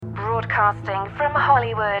Broadcasting from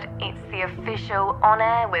Hollywood, it's the official On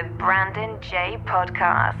Air with Brandon J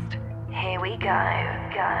podcast. Here we go.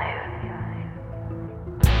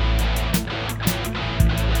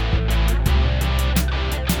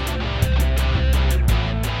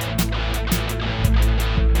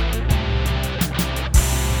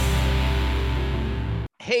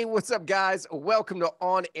 Hey, what's up, guys? Welcome to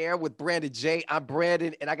On Air with Brandon J. I'm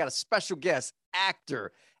Brandon, and I got a special guest,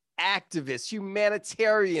 actor, activist,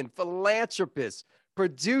 humanitarian, philanthropist,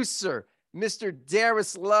 producer, Mr.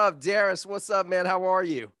 Darris Love. Darris, what's up, man? How are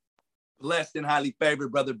you? Blessed and highly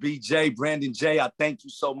favored, brother BJ, Brandon J. I thank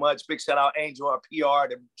you so much. Big shout out, Angel, our PR,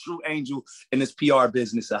 the true angel in this PR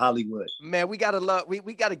business of Hollywood. Man, we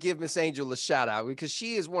gotta give Miss Angel a shout out because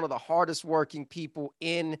she is one of the hardest working people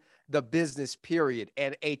in the business, period.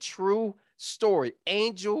 And a true story.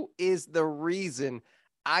 Angel is the reason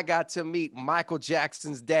I got to meet Michael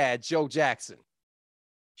Jackson's dad, Joe Jackson.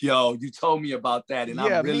 Yo, you told me about that. And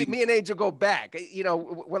yeah, I'm really... me and Angel go back. You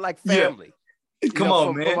know, we're like family. Yeah. Come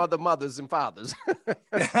on, man. From other mothers and fathers.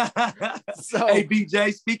 So, hey,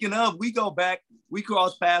 BJ, speaking of, we go back. We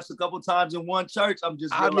crossed paths a couple times in one church.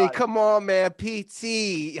 I mean, come on, man.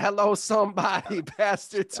 PT. Hello, somebody.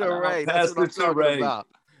 Pastor Teray. That's what I'm talking about.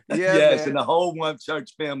 Yeah, yes, man. And the whole One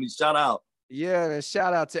Church family. Shout out. Yeah, man.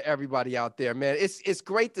 Shout out to everybody out there, man. It's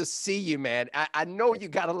great to see you, man. I know you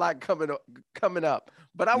got a lot coming up,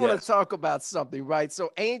 but I want to talk about something, right? So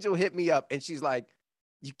Angel hit me up and she's like,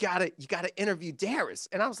 you gotta interview Darris.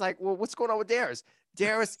 And I was like, well, what's going on with Darris?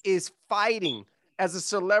 Darris is fighting as a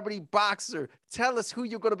celebrity boxer. Tell us who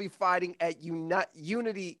you're going to be fighting at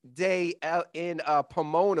Unity Day in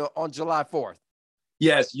Pomona on July 4th.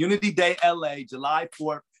 Yes, Unity Day, LA, July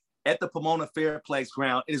 4th at the Pomona Fair Place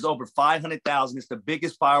ground. It is over 500,000. It's the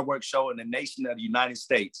biggest fireworks show in the nation of the United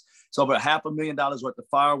States. It's over $500,000 worth of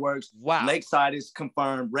fireworks. Wow. Lakeside is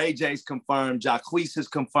confirmed. Ray J's confirmed. Jacquees is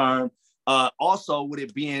confirmed. Also, with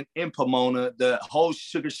it being in Pomona, the whole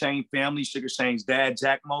Sugar Shane family, Sugar Shane's dad,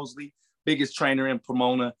 Jack Mosley, biggest trainer in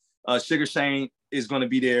Pomona. Sugar Shane is going to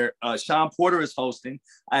be there. Sean Porter is hosting.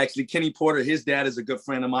 Kenny Porter, his dad is a good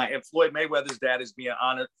friend of mine. And Floyd Mayweather's dad is being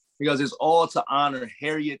honored because it's all to honor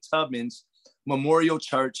Harriet Tubman's Memorial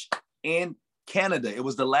Church in Canada. It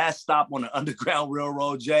was the last stop on the Underground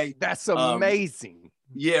Railroad, Jay. That's amazing.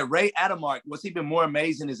 Yeah, Ray Adamark. What's even more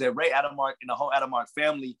amazing is that Ray Adamark and the whole Adamark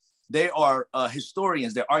family, they are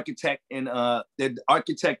historians. They're they're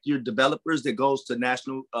architecture developers that goes to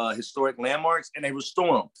national historic landmarks and they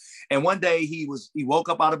restore them. And one day he woke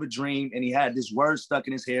up out of a dream and he had this word stuck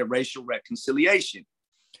in his head: racial reconciliation.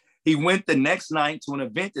 He went the next night to an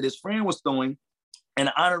event that his friend was throwing, and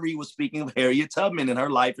the honoree was speaking of Harriet Tubman and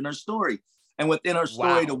her life and her story. And within her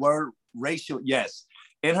story, the word racial,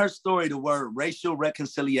 in her story, the word racial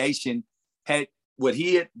reconciliation had what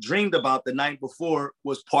he had dreamed about the night before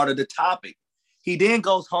was part of the topic. He then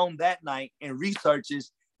goes home that night and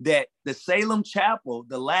researches that the Salem Chapel,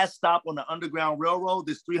 the last stop on the Underground Railroad,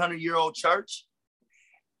 this 300-year-old church,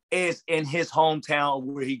 is in his hometown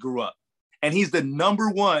where he grew up. And he's the number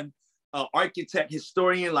one architect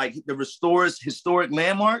historian, like that restores historic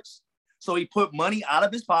landmarks. So he put money out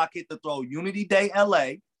of his pocket to throw Unity Day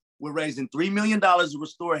LA. We're raising $3 million to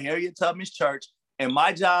restore Harriet Tubman's church. And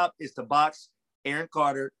my job is to box Aaron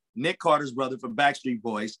Carter, Nick Carter's brother from Backstreet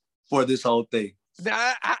Boys, for this whole thing.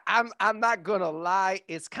 Now, I'm not gonna lie,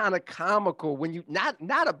 it's kind of comical when you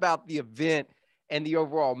not about the event and the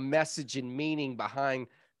overall message and meaning behind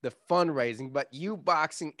the fundraising, but you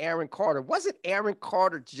boxing Aaron Carter. Wasn't Aaron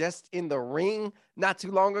Carter just in the ring not too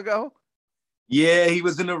long ago? Yeah, he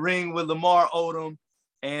was in the ring with Lamar Odom,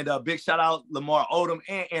 and a big shout out Lamar Odom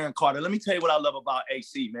and Aaron Carter. Let me tell you what I love about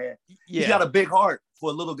AC, man. Yeah. He's got a big heart for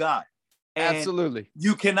a little guy. And absolutely.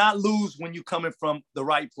 You cannot lose when you're coming from the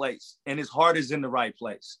right place, and his heart is in the right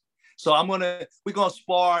place. So we're gonna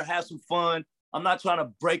spar, have some fun. I'm not trying to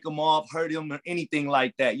break him off, hurt him, or anything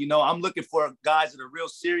like that. You know, I'm looking for guys that are real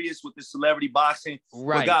serious with the celebrity boxing.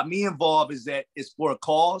 Right. What got me involved is that it's for a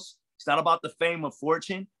cause. It's not about the fame or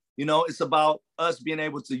fortune. You know, it's about us being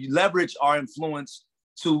able to leverage our influence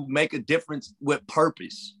to make a difference with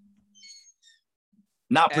purpose.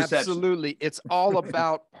 Not perception. Absolutely. It's all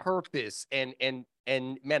about purpose. And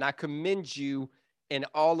man, I commend you in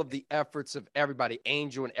all of the efforts of everybody,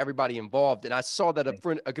 Angel and everybody involved. And I saw that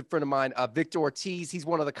a good friend of mine, Victor Ortiz, he's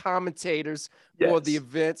one of the commentators for the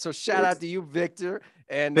event. So shout out to you, Victor.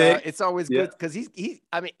 And it's always good because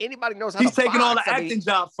I mean, anybody knows how he's to taking box. all the acting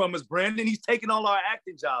jobs from us, Brandon. He's taking all our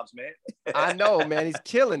acting jobs, man. I know, man. He's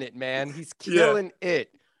killing it, man. He's killing it.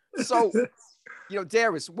 So,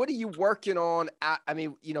 Darris, what are you working on? I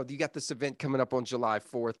mean, you got this event coming up on July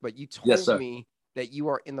 4th, but you told me that you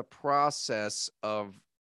are in the process of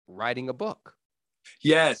writing a book.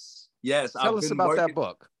 Yes. Tell us about that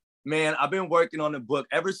book. Man, I've been working on the book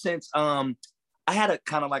ever since I had a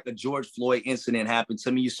kind of like a George Floyd incident happen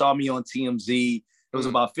to me. You saw me on TMZ. It was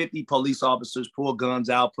about 50 police officers pull guns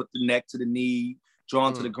out, put the neck to the knee,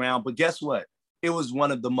 drawn to the ground. But guess what? It was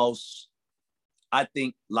one of the most, I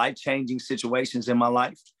think, life-changing situations in my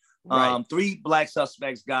life. Right. 3 black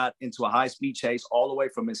suspects got into a high-speed chase all the way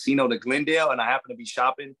from Encino to Glendale, and I happened to be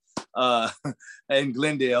shopping in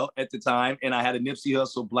Glendale at the time, and I had a Nipsey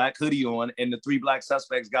Hussle black hoodie on, and the 3 black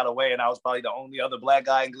suspects got away, and I was probably the only other black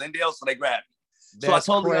guy in Glendale, so they grabbed me. That's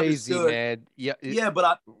so I totally crazy, understood.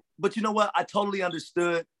 man. But you know what? I totally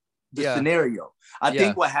understood the scenario. I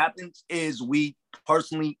think what happens is we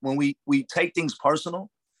personally, when we take things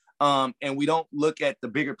personal, and we don't look at the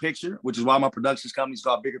bigger picture, which is why my productions company is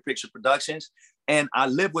called Bigger Picture Productions. And I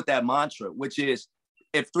live with that mantra, which is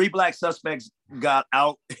if 3 black suspects got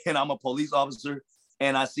out and I'm a police officer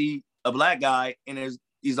and I see a black guy and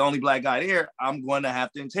he's the only black guy there, I'm going to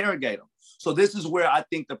have to interrogate him. So this is where I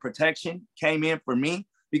think the protection came in for me,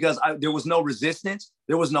 because there was no resistance,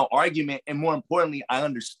 there was no argument, and more importantly, I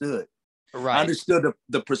understood. Right. I understood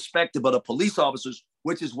the perspective of the police officers,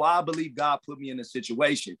 which is why I believe God put me in this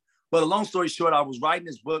situation. But a long story short, I was writing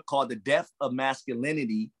this book called The Death of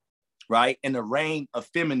Masculinity, right? And the Reign of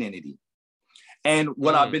Femininity. And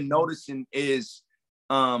what I've been noticing is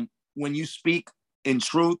when you speak in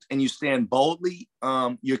truth and you stand boldly,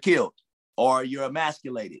 you're killed or you're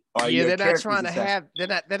emasculated. Or they're not trying to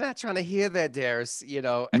they're not trying to hear that, Darris, you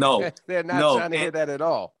know. No, they're not trying to hear that at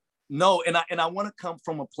all. No, and I want to come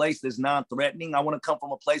from a place that's non-threatening. I want to come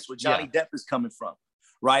from a place where Johnny Depp is coming from.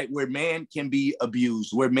 Right? Where man can be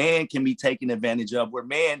abused, where man can be taken advantage of, where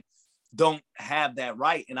man don't have that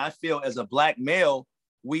right. And I feel as a black male,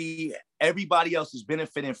 everybody else is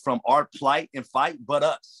benefiting from our plight and fight, but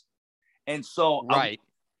us. And so,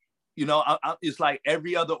 it's like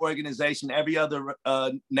every other organization, every other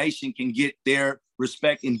nation can get their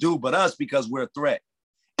respect and due, but us, because we're a threat.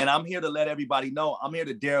 And I'm here to let everybody know, I'm here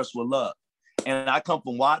to Darris with love. And I come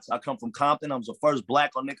from Watts. I come from Compton. I was the first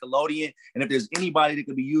black on Nickelodeon. And if there's anybody that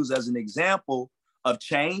could be used as an example of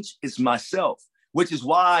change, it's myself, which is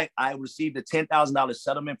why I received a $10,000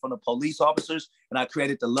 settlement from the police officers. And I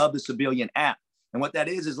created the Love the Civilian app. And what that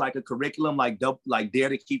is like a curriculum like Dare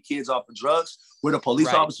to Keep Kids Off of Drugs, where the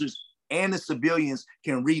police officers and the civilians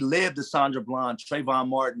can relive the Sandra Bland, Trayvon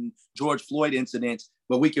Martin, George Floyd incidents,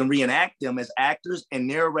 but we can reenact them as actors and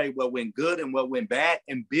narrate what went good and what went bad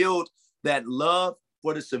and build that love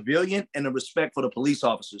for the civilian and the respect for the police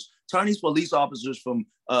officers. Turn these police officers from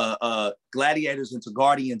gladiators into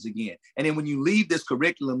guardians again. And then when you leave this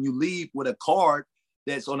curriculum, you leave with a card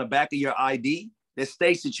that's on the back of your ID that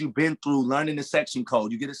states that you've been through learning the section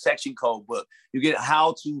code. You get a section code book. You get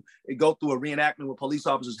how to go through a reenactment with police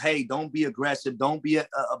officers. Hey, don't be aggressive. Don't be a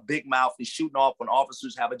big mouth and shooting off when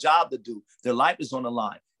officers have a job to do. Their life is on the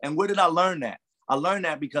line. And where did I learn that? I learned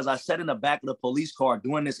that because I sat in the back of the police car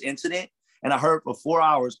during this incident, and I heard for 4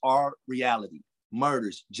 hours our reality: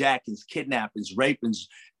 murders, jackings, kidnappings, rapings,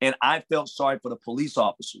 and I felt sorry for the police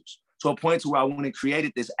officers. To a point to where I went and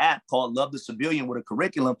created this app called Love the Civilian with a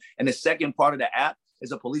curriculum. And the second part of the app is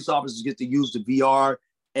the police officers get to use the VR,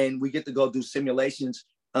 and we get to go do simulations.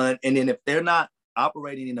 And then if they're not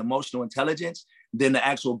operating in emotional intelligence, then the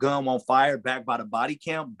actual gun won't fire, backed by the body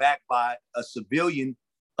cam, backed by a civilian.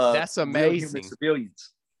 That's amazing.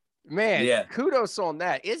 Civilians. Man, kudos on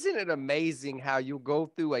that. Isn't it amazing how you go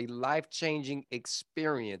through a life-changing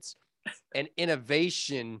experience and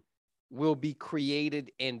innovation will be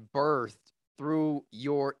created and birthed through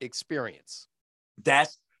your experience?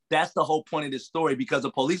 That's the whole point of this story, because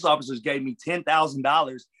the police officers gave me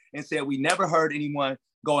 $10,000 and said, we never heard anyone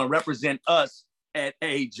go and represent us at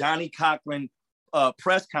a Johnny Cochran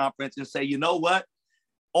press conference and say, you know what?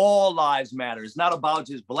 All lives matter. It's not about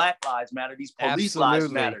just Black lives matter. These police lives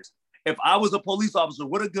matter. If I was a police officer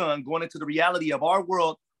with a gun going into the reality of our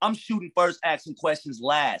world, I'm shooting first, asking questions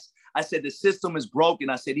last. I said, the system is broken.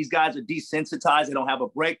 I said, these guys are desensitized. They don't have a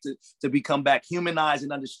break to become back humanized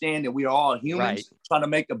and understand that we are all humans trying to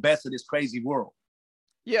make the best of this crazy world.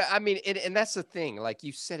 Yeah, I mean, and that's the thing. Like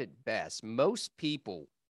you said it best. Most people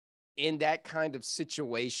in that kind of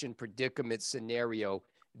situation, predicament, scenario,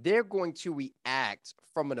 they're going to react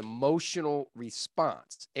from an emotional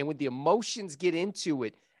response. And when the emotions get into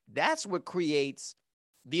it, that's what creates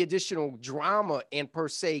the additional drama and per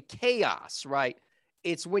se chaos, right?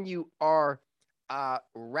 It's when you are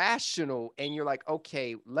rational and you're like,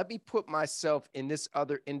 okay, let me put myself in this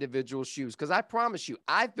other individual's shoes. Because I promise you,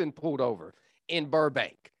 I've been pulled over in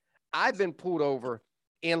Burbank. I've been pulled over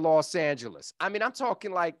in Los Angeles. I mean, I'm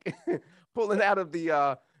talking like pulling out of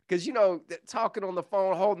the, because, talking on the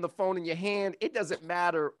phone, holding the phone in your hand, it doesn't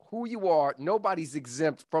matter who you are. Nobody's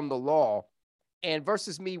exempt from the law. And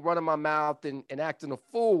versus me running my mouth and acting a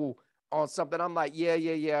fool on something, I'm like,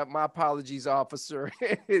 yeah. My apologies, officer.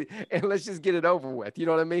 And let's just get it over with. You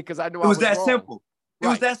know what I mean? Because I know it was that wrong. simple. It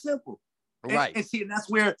was Right. that simple. Right. And see, and that's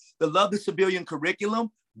where the Love the Civilian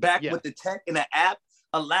curriculum, back with the tech and the app,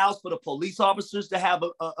 allows for the police officers to have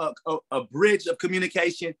a bridge of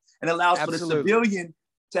communication, and allows for the civilian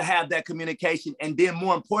to have that communication. And then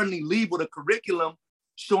more importantly, leave with a curriculum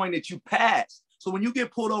showing that you passed. So when you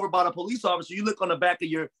get pulled over by a police officer, you look on the back of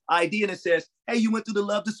your ID and it says, hey, you went through the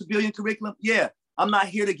Love the Civilian curriculum? Yeah, I'm not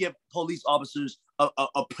here to give police officers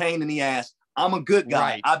a pain in the ass. I'm a good guy.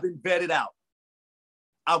 Right. I've been vetted out.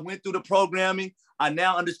 I went through the programming. I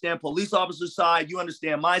now understand police officer's side. You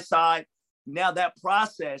understand my side. Now that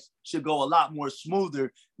process should go a lot more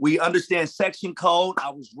smoother. We understand section code. I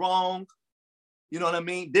was wrong. You know what I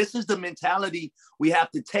mean? This is the mentality we have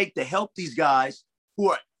to take to help these guys who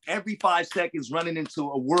are every 5 seconds running into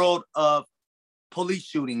a world of police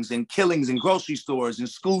shootings and killings in grocery stores and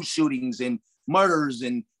school shootings and murders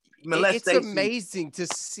and molestation. It's amazing to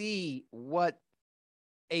see what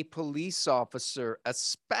a police officer,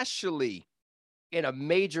 especially in a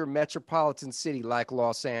major metropolitan city like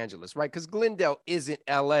Los Angeles, right? Because Glendale isn't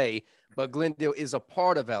LA, but Glendale is a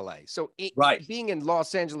part of LA. So being in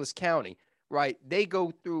Los Angeles County, right, they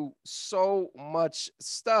go through so much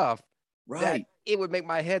stuff that it would make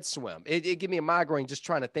my head swim. It give me a migraine just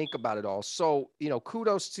trying to think about it all. So,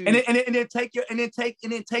 kudos to and then take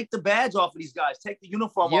the badge off of these guys. Take the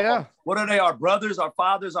uniform off. What are they? Our brothers, our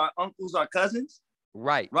fathers, our uncles, our cousins?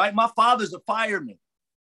 Right. My father's a fireman.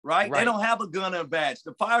 Right? They don't have a gun or a badge.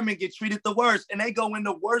 The firemen get treated the worst, and they go in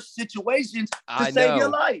the worst situations to save your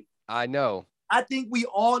life. I know. I think we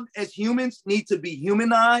all, as humans, need to be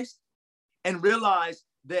humanized and realize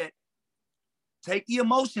that take the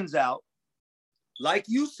emotions out. Like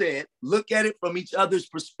you said, look at it from each other's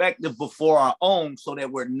perspective before our own, so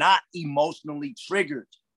that we're not emotionally triggered.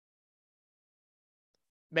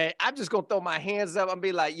 Man, I'm just going to throw my hands up and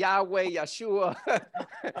be like, Yahweh, Yeshua,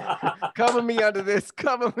 cover me under this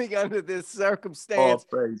circumstance.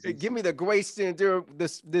 Give me the grace to endure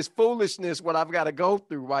this foolishness, what I've got to go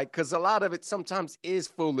through, right? Because a lot of it sometimes is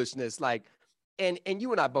foolishness. Like, and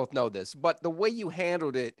you and I both know this, but the way you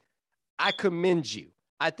handled it, I commend you.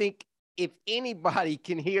 I think if anybody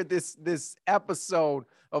can hear this episode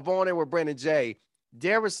of On Air with Brandon J,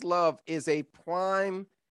 Darris Love is a prime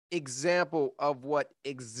example of what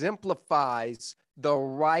exemplifies the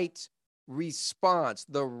right response,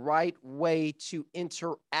 the right way to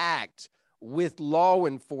interact with law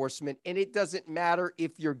enforcement. And it doesn't matter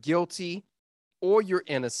if you're guilty or you're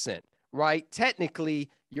innocent, right? Technically,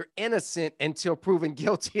 you're innocent until proven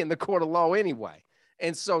guilty in the court of law anyway.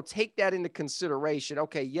 And so take that into consideration.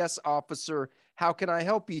 Okay, yes, officer, how can I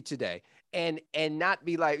help you today? And not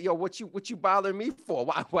be like, yo, what you bothering me for?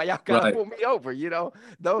 Why y'all gotta pull me over?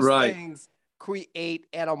 Those things create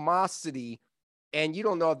animosity, and you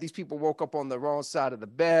don't know if these people woke up on the wrong side of the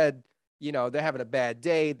bed. They're having a bad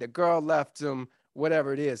day. The girl left them,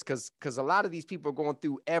 whatever it is, because a lot of these people are going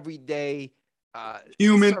through everyday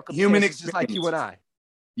human experience, just like you and I.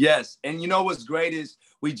 Yes, and you know what's great is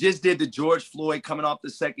we just did the George Floyd, coming off the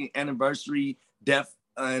 2nd anniversary death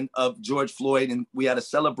of George Floyd, and we had a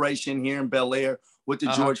celebration here in Bel Air with the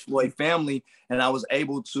George Floyd family, and I was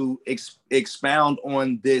able to expound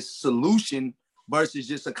on this solution versus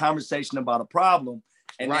just a conversation about a problem.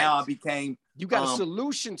 And now I became you got a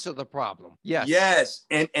solution to the problem. Yes,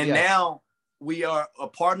 and now we are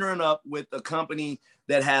partnering up with a company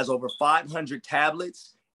that has over 500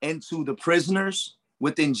 tablets into the prisoners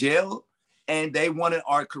within jail, and they wanted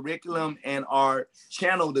our curriculum and our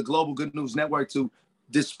channel, the Global Good News Network, to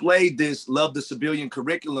display this Love the Civilian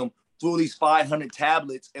curriculum through these 500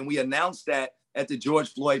 tablets. And we announced that at the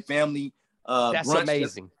George Floyd family That's brunch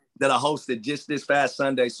amazing. that I hosted just this past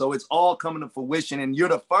Sunday. So it's all coming to fruition, and you're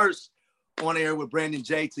the first On Air with Brandon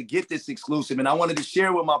J to get this exclusive. And I wanted to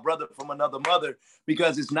share with my brother from another mother,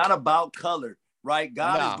 because it's not about color, right?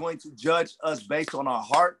 God is going to judge us based on our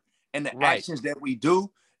heart and the actions that we do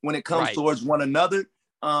when it comes towards one another.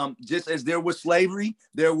 Just as there was slavery,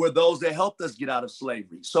 there were those that helped us get out of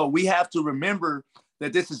slavery. So we have to remember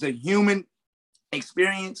that this is a human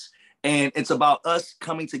experience, and it's about us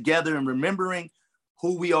coming together and remembering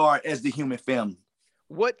who we are as the human family.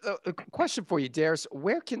 What a question for you, Darris.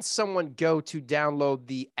 Where can someone go to download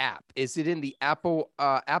the app? Is it in the Apple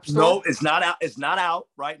App Store? No, it's not out. It's not out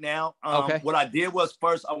right now. What I did was,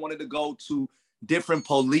 first I wanted to go to different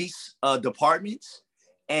police departments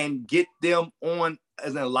and get them on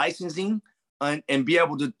as a licensing and be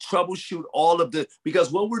able to troubleshoot all of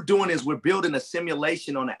because what we're doing is we're building a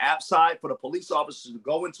simulation on the app side for the police officers to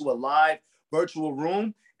go into a live virtual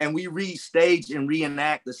room, and we restage and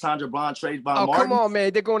reenact the Sandra Bland, Trayvon Martin. Oh, come on,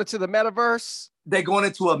 man. They're going into the metaverse? They're going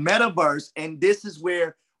into a metaverse, and this is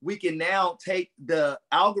where we can now take the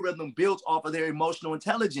algorithm built off of their emotional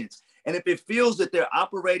intelligence. And if it feels that they're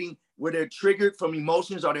operating where they're triggered from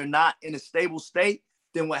emotions or they're not in a stable state,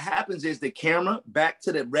 then what happens is the camera back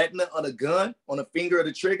to the retina of the gun on the finger of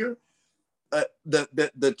the trigger,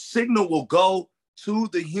 the signal will go to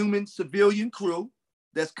the human civilian crew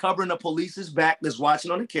that's covering the police's back that's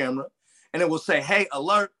watching on the camera. And it will say, hey,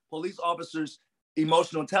 alert, police officer's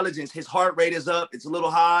emotional intelligence. His heart rate is up. It's a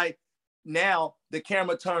little high. Now the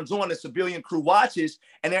camera turns on, the civilian crew watches,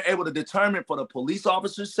 and they're able to determine for the police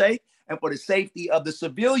officer's sake and for the safety of the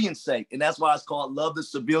civilian's sake. And that's why it's called Love the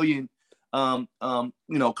Civilian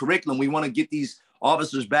curriculum. We want to get these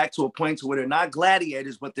officers back to a point to where they're not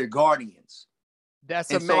gladiators, but they're guardians.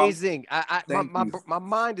 That's amazing. My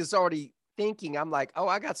mind is already thinking. I'm like, oh,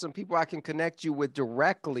 I got some people I can connect you with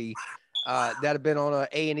directly that have been on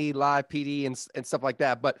A&E live PD and stuff like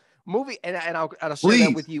that. But moving, and I'll share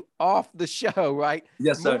that with you off the show, right?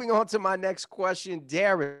 Yes, sir. Moving on to my next question,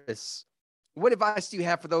 Darris, what advice do you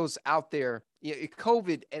have for those out there?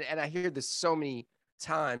 COVID, and I hear this so many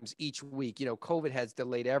times each week, COVID has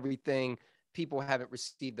delayed everything. People haven't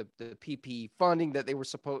received the PPE funding that they were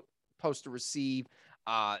supposed to receive.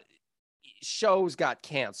 Shows got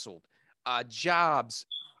canceled. Jobs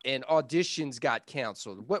and auditions got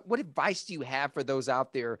canceled. What advice do you have for those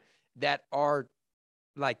out there that are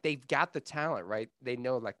like, they've got the talent, right? They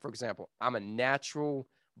know, like, for example, I'm a natural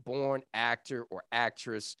born actor or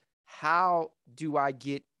actress. How do I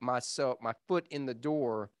get my foot in the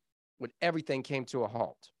door when everything came to a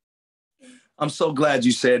halt? I'm so glad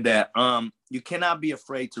you said that. You cannot be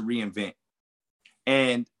afraid to reinvent.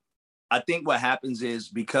 And I think what happens is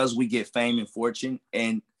because we get fame and fortune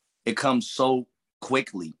and it comes so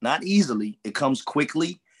quickly, not easily, it comes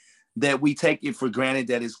quickly, that we take it for granted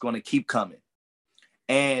that it's going to keep coming.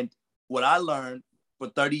 And what I learned for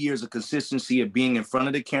 30 years of consistency of being in front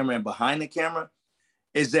of the camera and behind the camera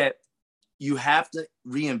is that you have to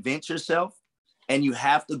reinvent yourself and you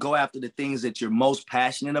have to go after the things that you're most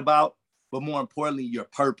passionate about, but more importantly, your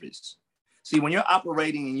purpose. See, when you're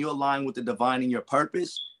operating and you align with the divine and your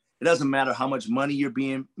purpose, it doesn't matter how much money you're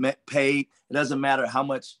being paid. It doesn't matter how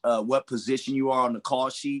much, what position you are on the call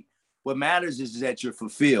sheet. What matters is that you're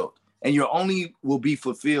fulfilled, and you only will be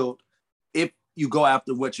fulfilled if you go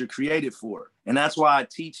after what you're created for. And that's why I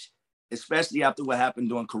teach, especially after what happened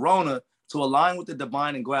during Corona, to align with the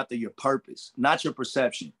divine and go after your purpose, not your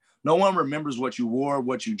perception. No one remembers what you wore,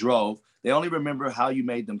 what you drove. They only remember how you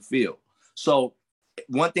made them feel. So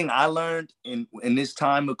one thing I learned in this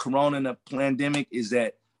time of Corona and the pandemic is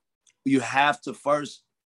that you have to first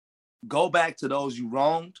go back to those you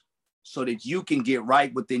wronged so that you can get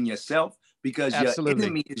right within yourself, because your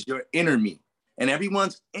enemy is your enemy, and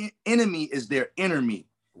everyone's enemy is their enemy.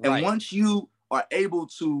 Right. And once you are able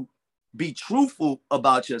to be truthful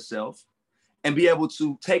about yourself and be able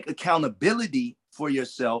to take accountability for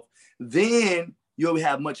yourself, then you'll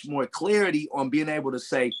have much more clarity on being able to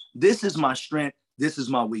say, this is my strength, this is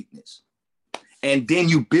my weakness. And then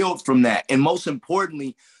you build from that. And most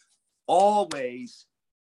importantly, always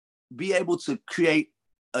be able to create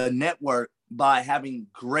a network by having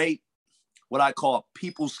great, what I call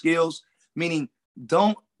people skills, meaning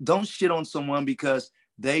don't shit on someone because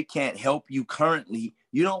they can't help you currently.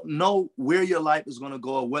 You don't know where your life is going to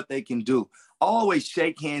go or what they can do. Always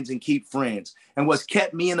shake hands and keep friends. And what's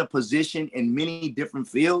kept me in a position in many different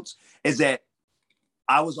fields is that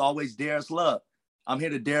I was always Darris Love. I'm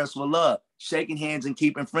here to Darris for love, shaking hands and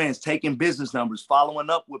keeping friends, taking business numbers,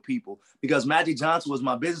 following up with people. Because Magic Johnson was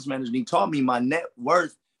my business manager, and he taught me my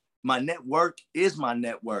network is my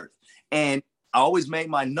net worth. And I always made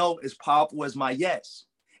my no as powerful as my yes.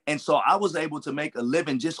 And so I was able to make a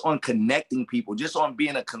living just on connecting people, just on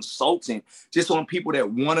being a consultant, just on people that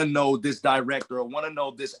want to know this director or want to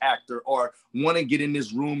know this actor or want to get in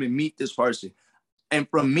this room and meet this person. And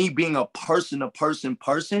from me being a person,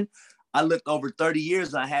 I looked over 30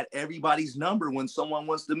 years and I had everybody's number when someone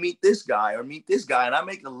wants to meet this guy or meet this guy. And I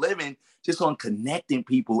make a living just on connecting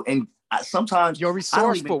people. And sometimes you're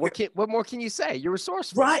resourceful. What more can you say? You're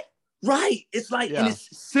resourceful. Right. It's like, and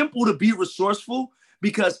it's simple to be resourceful,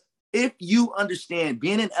 because if you understand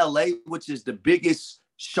being in LA, which is the biggest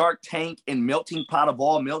Shark Tank and melting pot of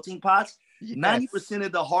all melting pots, 90%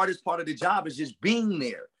 of the hardest part of the job is just being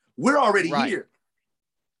there. We're already here.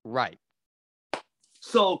 Right.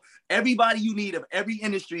 So everybody you need of every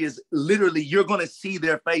industry is literally, you're going to see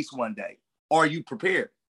their face one day. Are you prepared?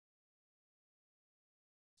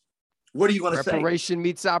 What are you going to say? Preparation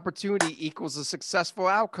meets opportunity equals a successful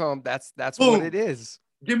outcome. That's Boom. what it is.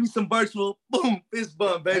 Give me some virtual, boom, fist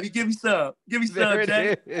bump, baby. Give me some. Give me some, There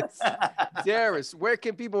Jay. it is. Darris, where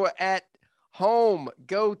can people at home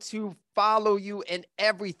go to follow you and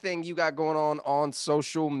everything you got going on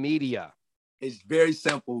social media? It's very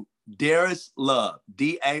simple. Darris Love,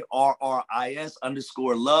 DARRIS_love.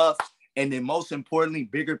 And then most importantly,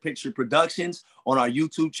 Bigger Picture Productions on our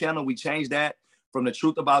YouTube channel. We changed that from The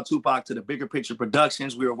Truth About Tupac to the Bigger Picture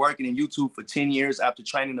Productions. We were working in YouTube for 10 years after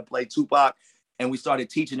training to play Tupac. And we started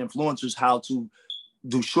teaching influencers how to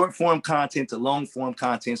do short form content to long form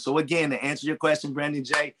content. So again, to answer your question, Brandon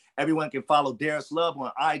J, everyone can follow Darris Love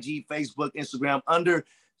on IG, Facebook, Instagram under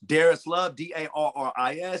Darris Love,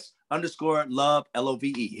 DARRIS_love, LOVE.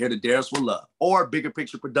 Here to Darris with Love, or Bigger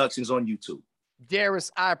Picture Productions on YouTube. Darris,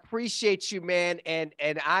 I appreciate you, man, and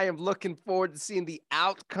I am looking forward to seeing the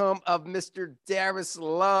outcome of Mr. Darris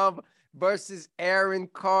Love versus Aaron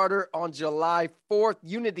Carter on July 4th,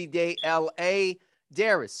 Unity Day, LA.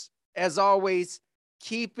 Darris, as always,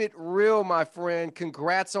 keep it real, my friend.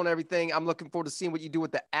 Congrats on everything. I'm looking forward to seeing what you do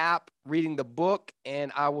with the app, reading the book,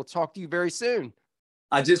 and I will talk to you very soon.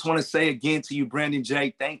 I just want to say again to you, Brandon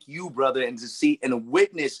J, thank you, brother, and to see and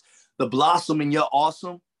witness the blossom in your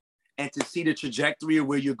awesome, and to see the trajectory of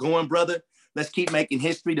where you're going, brother. Let's keep making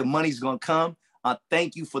history. The money's going to come.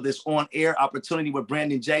 Thank you for this on-air opportunity with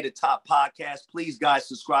Brandon J, the top podcast. Please, guys,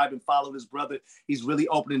 subscribe and follow this brother. He's really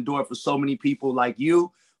opening the door for so many people like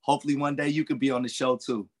you. Hopefully one day you could be on the show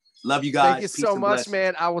too. Love you guys. Thank you so much,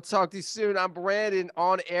 man. I will talk to you soon. I'm Brandon,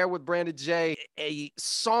 on air with Brandon J. A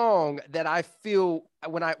song that I feel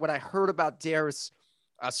when I heard about Darris,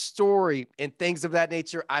 a story and things of that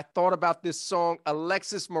nature, I thought about this song,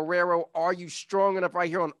 Alexis Marrero, Are You Strong Enough, right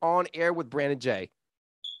here on air with Brandon J.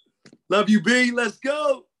 Love you, B. Let's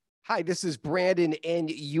go. Hi, this is Brandon,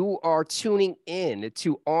 and you are tuning in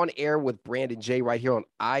to On Air with Brandon J right here on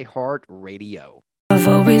iHeartRadio. I've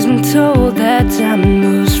always been told that time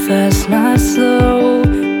moves fast, not slow,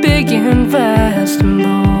 big and vast and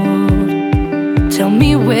bold. Tell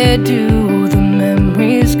me, where do the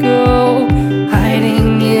memories go,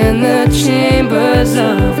 hiding in the chambers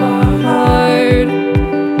of our heart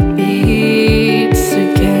beats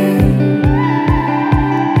again.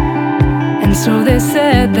 And so they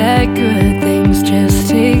said that good things just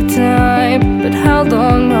take time, but how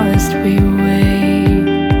long must we wait?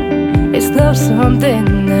 Is love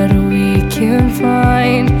something that we can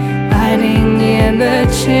find, hiding in the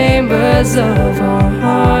chambers of our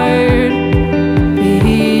heart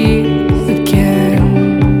beats again?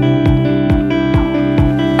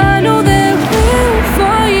 I know that we'll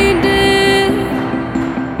find it,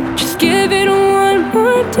 just give it one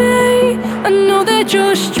more day. I know that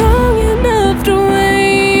you're strong enough to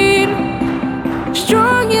wait,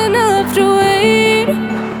 strong enough to wait.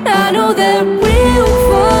 I know that we'll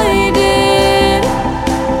find it,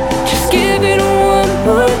 just give it one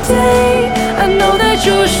more day. I know that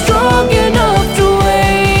you're strong enough to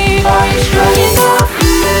wait. Are you strong enough?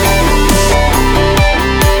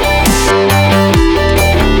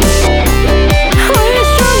 Are you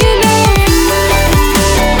strong enough?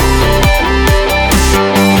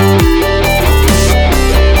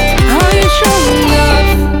 Are you strong enough?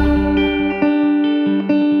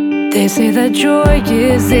 They say that joy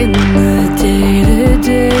is in the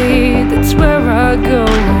day-to-day. That's where I go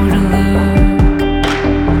to look.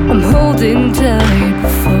 I'm holding tight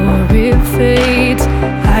before it fades,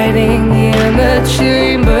 hiding in the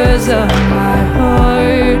chambers of my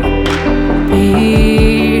heart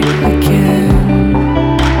beat again.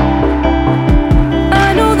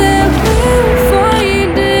 I know that we'll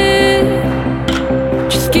find it,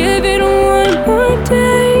 just give it one more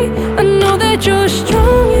day. I know that you're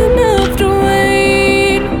strong enough to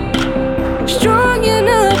wait, strong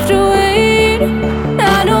enough to wait.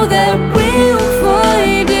 I know that we'll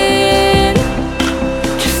find it,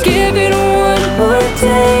 just give it one more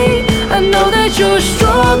day. I know that you're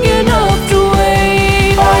strong enough to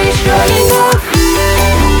wait. Are you strong enough?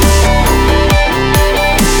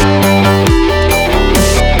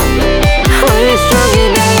 Are you strong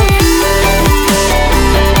enough?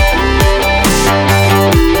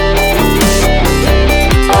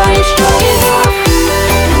 Are you strong enough?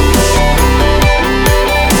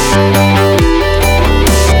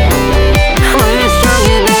 Are you strong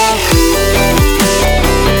enough?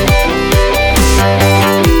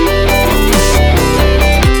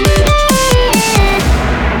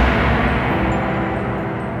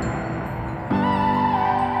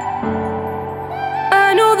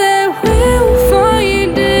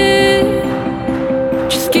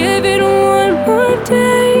 give it one more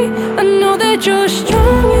day. I know that you're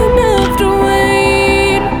strong enough to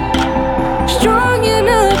wait. Strong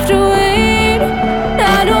enough to wait.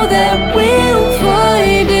 I know that we'll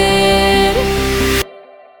find it.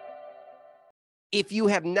 If you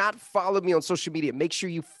have not followed me on social media, make sure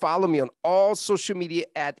you follow me on all social media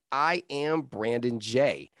at I am Brandon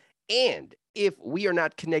J. And if we are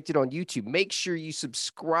not connected on YouTube, make sure you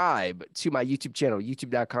subscribe to my YouTube channel,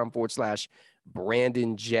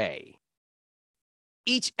 youtube.com/Brandon J.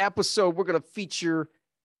 Each episode, we're going to feature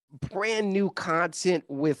brand new content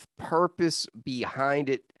with purpose behind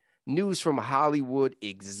it. News from Hollywood,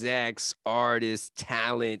 execs, artists,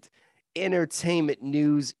 talent, entertainment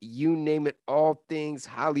news, you name it, all things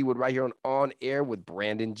Hollywood right here on Air with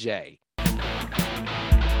Brandon J.